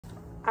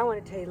I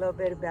want to tell you a little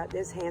bit about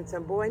this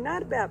handsome boy,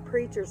 not about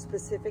Preacher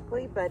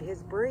specifically, but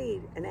his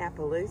breed, an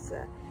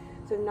Appaloosa.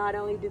 So not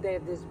only do they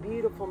have this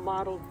beautiful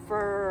mottled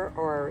fur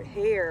or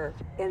hair,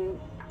 and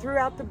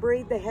throughout the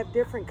breed they have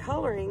different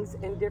colorings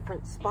and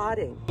different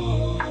spotting.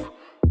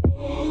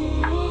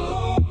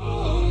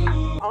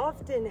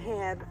 Often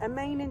have a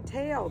mane and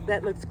tail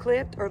that looks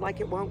clipped or like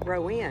it won't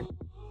grow in.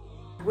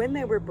 When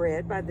they were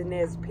bred by the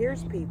Nez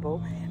Perce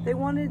people, they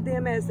wanted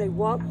them as they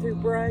walked through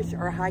brush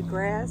or high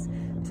grass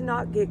to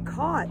not get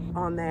caught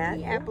on that.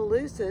 The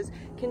Appaloosas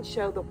can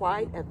show the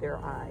white of their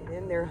eye.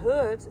 In their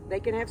hooves, they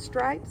can have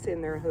stripes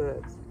in their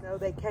hooves. So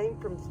they came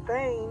from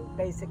Spain,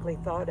 basically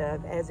thought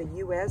of as a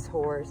U.S.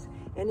 horse,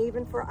 and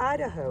even for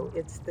Idaho,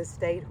 it's the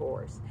state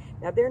horse.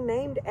 Now they're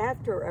named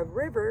after a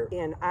river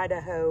in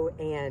Idaho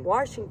and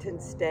Washington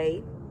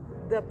state,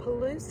 the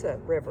Palouse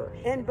River.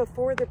 And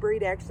before the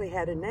breed actually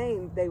had a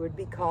name, they would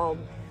be called,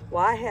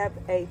 well, I have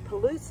a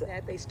Palouse.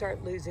 They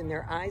start losing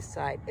their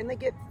eyesight and they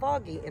get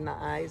foggy in the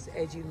eyes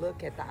as you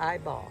look at the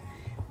eyeball.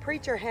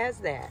 Preacher has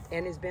that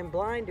and has been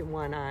blind in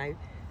one eye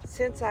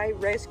since I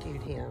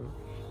rescued him,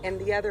 and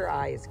the other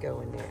eye is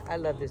going there. I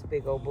love this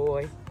big old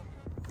boy.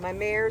 My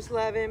mares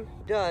love him,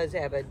 does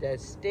have a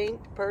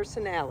distinct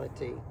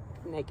personality.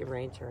 Naked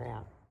Rancher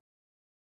out.